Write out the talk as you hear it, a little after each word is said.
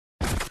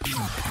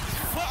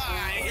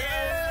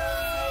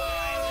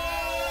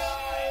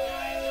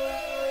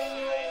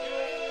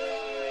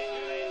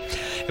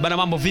Bana,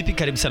 mambo vipi?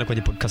 Karibu sana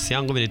kwenye podcast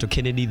yangu. Mimi naitwa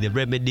Kennedy the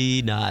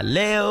Remedy, na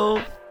leo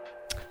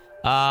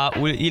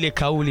ile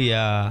kauli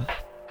ya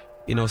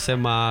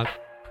inaosema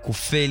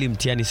kufeli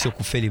mtihani sio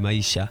kufeli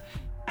maisha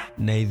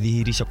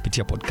naidhihirisha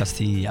kupitia podcast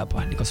hii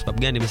hapa. Ni kwa sababu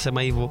gani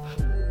nimesema hivyo?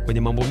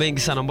 Kwenye mambo mengi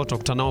sana ambayo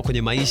tunakutana nao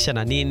kwenye maisha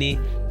na nini,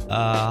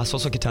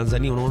 sasa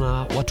kitanzania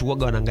unaona watu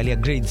waga wanaangalia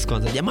grades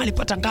kwanza. Jamaa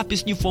alipata ngapi?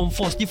 Sijui form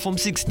 4, sijui form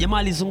 6. Jamaa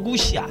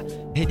alizungusha.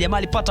 Jamaa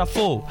alipata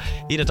 4.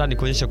 Hii nataka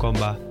nikuonyesha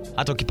kwamba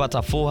hata ukipata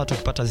 4, hata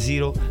ukipata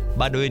 0,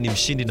 bado wewe ni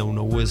mshindi na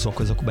una uwezo wa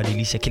kuweza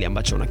kubadilisha kile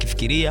ambacho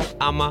unakifikiria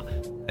ama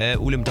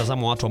ule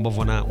mtazamo wa watu ambao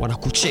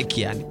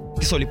wanakucheki yani.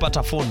 Kisa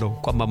ulipata fondo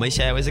kwamba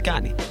maisha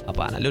hayawezekani.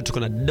 Hapana. Leo tuko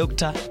na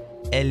Dr.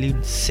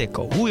 Eliud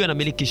Sekou. Huyu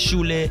anamiliki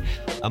shule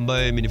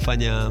ambayo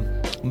imenifanya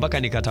mpaka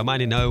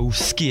nikatamani na wewe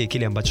usikie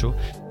kile ambacho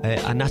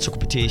anacho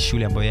kupitia hii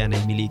shule ambayo yeye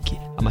anaimiliki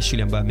ama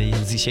shule ambayo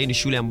ameianzisha. Hii ni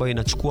shule ambayo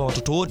inachukua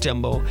watoto wote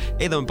ambao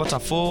either wamepata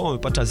 4 au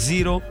wamepata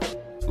 0.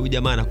 Huyu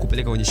jamaa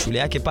anakupeleka kwenye shule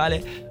yake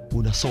pale,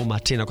 unasoma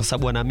tena kwa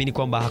sababu anaamini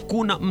kwamba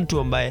hakuna mtu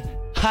ambaye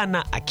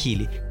hana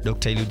akili.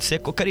 Dr. Eliud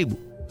Sekou, karibu.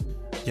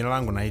 Jina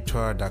langu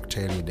naitwa Dr.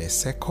 Eliud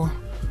Sekou.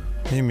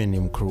 Mimi ni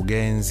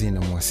mkurugenzi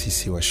na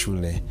muasisi wa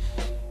shule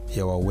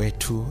ya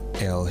Wawetu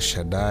El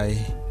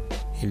Shaddai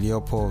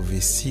iliyopo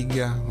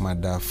Visiga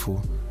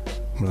Madafu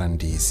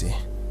Mlandizi.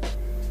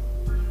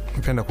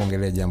 Napenda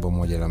kuongelea jambo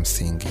moja la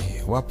msingi.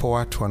 Wapo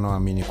watu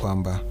wanaoamini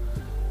kwamba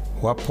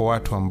wapo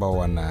watu ambao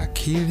wana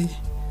akili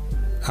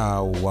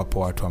au wapo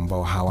watu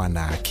ambao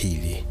hawana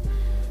akili.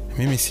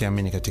 Mimi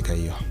siamini katika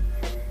hiyo.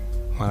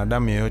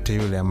 Mwanadamu yeyote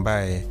yule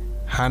ambaye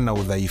hana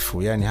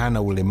udhaifu, yani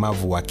hana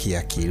ulemavu wa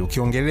kiakili.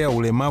 Ukiongelea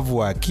ulemavu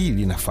wa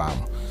akili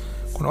nafahamu.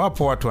 Kuna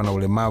wapo watu wana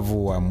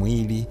ulemavu wa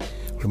mwili,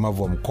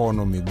 ulemavu wa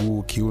mkono,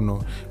 miguu,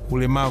 kiuno.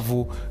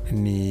 Ulemavu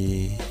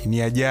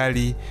ni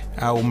ajali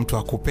au mtu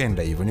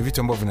hakupenda hivyo. Ni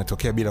vitu ambavyo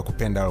vinatokea bila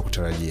kupenda au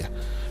kutarajia.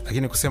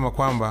 Lakini kusema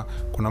kwamba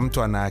kuna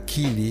mtu ana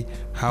akili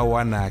au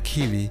hana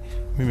akili,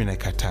 mimi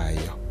naikataa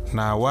hiyo.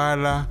 Na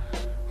wala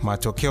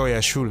matokeo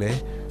ya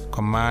shule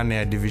kwa maana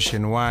ya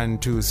division 1,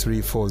 2,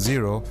 3, 4,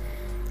 0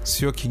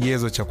 sio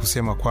kigezo cha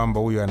kusema kwamba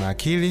huyu ana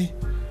akili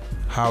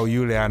au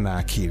yule hana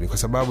akili, kwa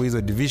sababu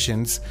hizo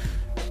divisions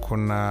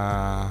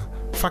kuna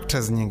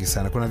factors nyingi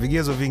sana, kuna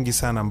vigezo vingi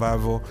sana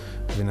ambavyo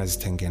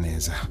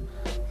vinazitengeneza.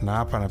 Na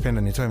hapa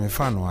napenda nitoe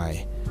mifano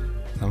hai.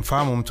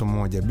 Namfahamu mtu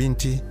mmoja,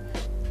 binti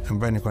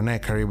ambaye niko naye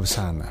karibu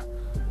sana.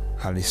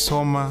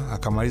 Alisoma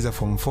akamaliza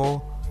form 4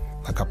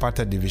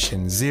 akapata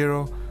division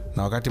 0,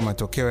 na wakati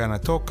matokeo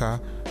yanatoka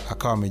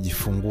akawa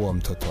amejifungua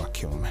mtoto wa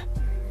kiume.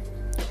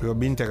 Huyo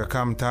binti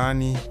akakaa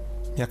mtaani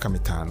miaka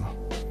 5.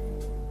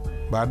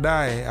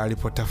 Baadaye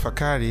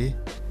alipotafakari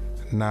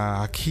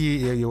na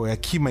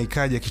hekima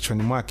ikaja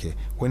kichwani mwake,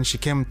 when she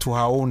came to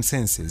her own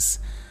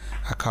senses,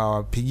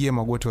 akawapigia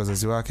magoti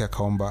wazazi wake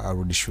akaomba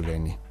arudi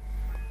shuleni.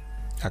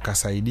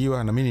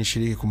 Akasaidiwa, na mimi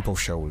nilishiriki kumpa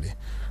ushauri.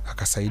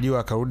 Akasaidiwa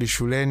akarudi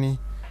shuleni.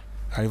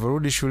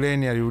 Alivorudi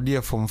shuleni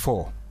alirudia form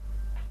 4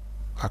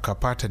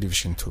 akapata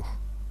division 2.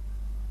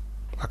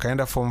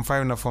 Akaenda form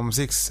 5 na form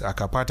 6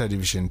 akapata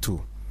division 2.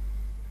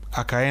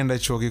 Akaenda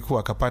chuo kikuu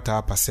akapata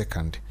hapa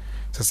second.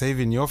 Sasa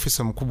hivi ni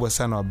ofisa mkubwa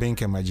sana wa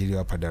benki ya Majiliwa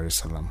hapa Dar es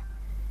Salaam.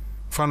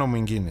 Mfano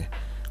mwingine,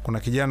 kuna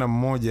kijana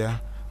mmoja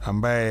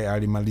ambaye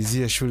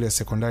alimalizia shule ya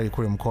sekondari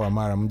kule mkoa wa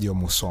Mara, mji wa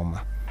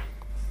Musoma.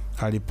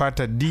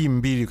 Alipata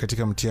D2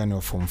 katika mtihani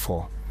wa form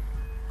 4.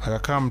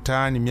 Akakaa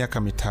mtaani miaka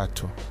 3.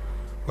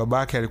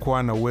 Babake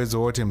alikuwa na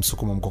uwezo wote,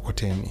 msukumo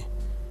mkokoteni.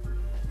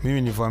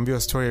 Mimi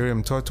niliambiwa story ya yule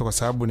mtoto kwa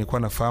sababu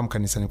nilikuwa nafahamu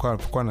kanisani kwao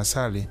alipokuwa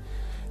nasali,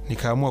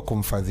 nikaamua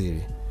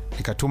kumfadhili.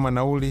 Nikatuma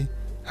nauli,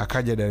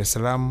 akaja Dar es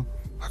Salaam,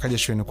 akaja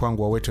shuleni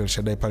kwangu Wawetu El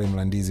Shaddai pale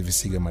Mlandizi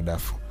Visiga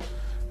Madafu.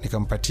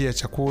 Nikampatia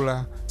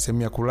chakula,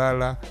 sehemu ya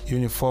kulala,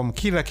 uniform,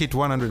 kila kitu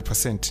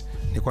 100%.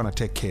 Nilikuwa na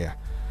take care.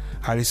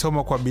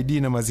 Alisoma kwa bidii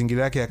na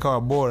mazingira yake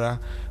yakawa bora.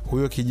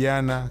 Huyo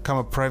kijana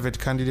kama private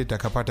candidate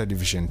akapata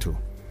division 2.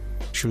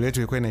 Shule yetu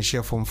ilikuwa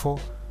inaishia form 4.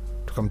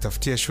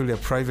 Tukamtafutia shule ya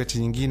private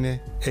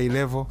nyingine A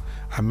level,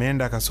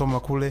 ameenda akasoma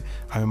kule,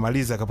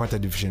 amemaliza akapata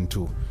division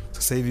 2.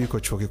 Sasa hivi yuko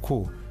chuo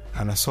kikuu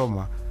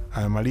anasoma,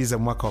 amemaliza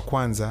mwaka wa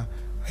kwanza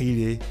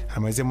ili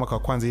amalize mwaka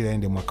wa kwanza ili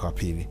aende mwaka wa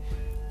pili.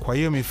 Kwa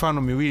hiyo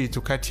mifano miwili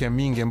tu kati ya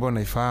mingi ambayo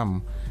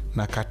naifahamu,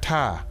 na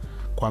kataa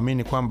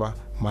kuamini kwamba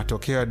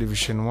matokeo ya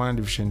division 1,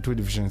 division 2,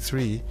 division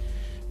 3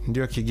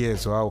 ndio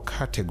kigezo au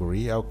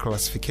category au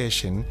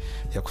classification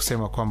ya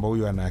kusema kwamba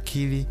huyu ana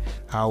akili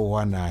au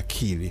hana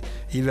akili.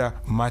 Ila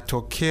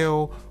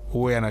matokeo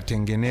huwa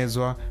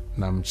yanatengenezwa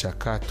na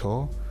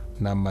mchakato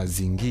na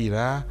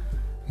mazingira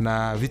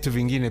na vitu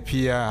vingine,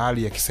 pia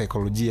hali ya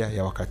kisaikolojia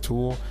ya wakati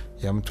huo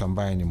ya mtu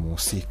ambaye ni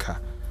muhusika.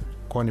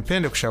 Kwa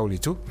nipende kushauri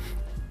tu,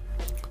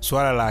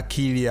 swala la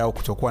akili au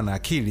kutokuwa na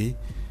akili,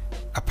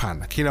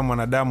 hapana. Kila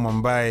mwanadamu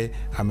ambaye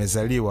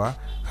amezaliwa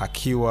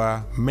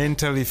akiwa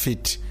mentally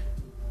fit,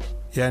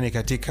 yani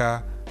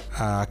katika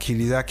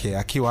akili zake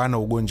akiwa hana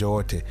ugonjwa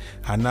wote,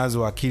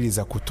 anazo akili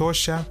za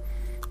kutosha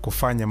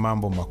kufanya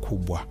mambo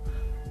makubwa.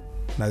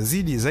 Na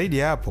zaidi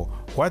ya hapo,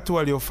 watu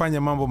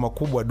waliofanya mambo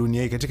makubwa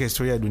dunia hii, katika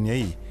historia ya dunia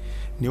hii,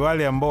 ni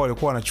wale ambao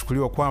walikuwa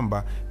wanachukuliwa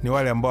kwamba ni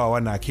wale ambao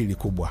hawana akili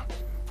kubwa.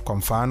 Kwa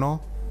mfano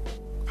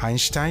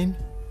Einstein,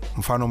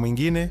 mfano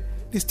mwingine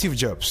ni Steve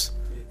Jobs.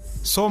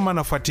 Soma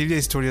na fuatilia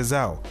historia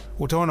zao,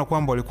 utaona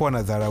kwamba walikuwa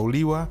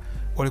wanadharauliwa,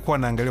 walikuwa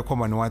wanaangaliwa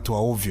kama ni watu wa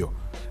ovyo,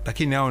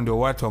 lakini hao ndio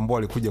watu ambao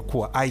walikuja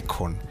kuwa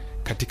icon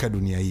katika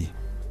dunia hii.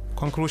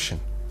 Conclusion: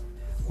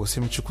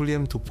 usimchukulie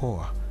mtu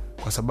poa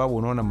kwa sababu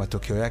unaona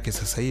matokeo yake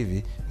sasa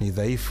hivi ni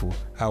dhaifu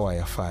au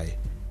hayafai.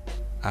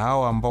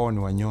 Hao ambao ni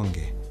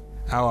wanyonge,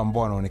 hao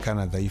ambao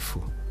wanaonekana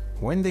dhaifu,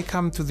 when they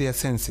come to their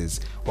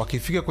senses,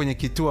 wakifika kwenye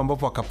kituo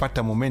ambapo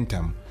wakapata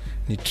momentum,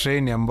 ni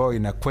train ambayo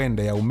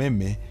inakwenda ya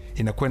umeme,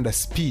 inakwenda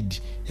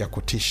speed ya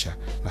kutisha,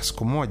 na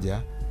siku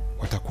moja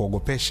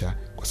watakuogopesha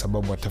kwa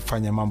sababu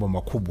watafanya mambo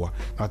makubwa,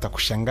 na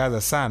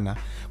watakushangaza sana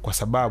kwa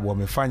sababu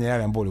wamefanya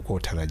yale ambayo ulikuwa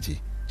utarajii.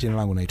 Jina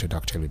langu naitwa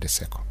Dr. Eli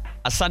Deseko.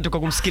 Asante kwa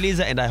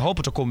kumsikiliza, and I hope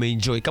utakuwa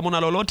umeenjoy. Kama una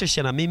lolote,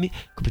 share na mimi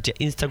kupitia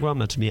Instagram,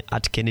 natumia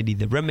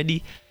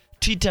 @KennedyTheRemedy,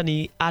 Twitter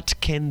ni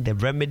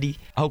 @KenTheRemedy,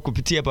 au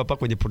kupitia hapa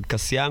kwenye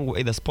podcast yangu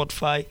either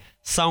Spotify,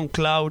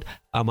 SoundCloud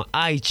ama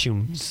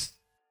iTunes.